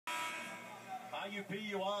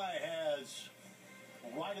IUPUI has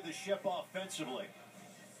righted the ship offensively.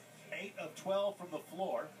 8 of 12 from the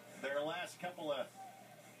floor. Their last couple of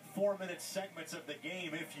 4-minute segments of the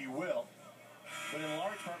game, if you will. But in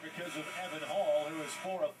large part because of Evan Hall, who is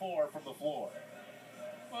 4 of 4 from the floor.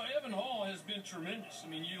 Well, Evan Hall has been tremendous. I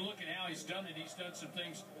mean, you look at how he's done it. He's done some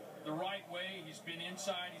things the right way. He's been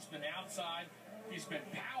inside. He's been outside. He's been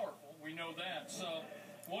powerful. We know that. So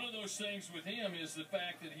one of those things with him is the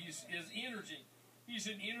fact that his energy. He's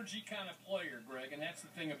an energy kind of player, Greg, and that's the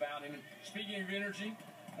thing about him. And speaking of energy,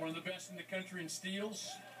 one of the best in the country in steals.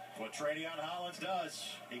 What Tradeon Hollins does,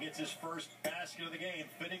 he gets his first basket of the game,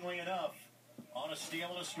 fittingly enough, on a steal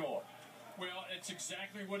and a score. Well, it's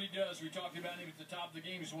exactly what he does. We talked about him at the top of the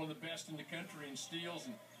game. He's one of the best in the country in steals.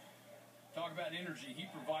 And talk about energy. He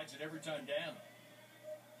provides it every time down.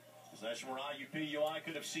 Possession where IUPUI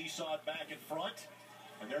could have seesawed back in front,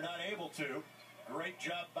 and they're not able to. Great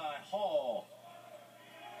job by Hall.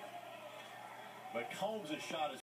 But Combs' shot is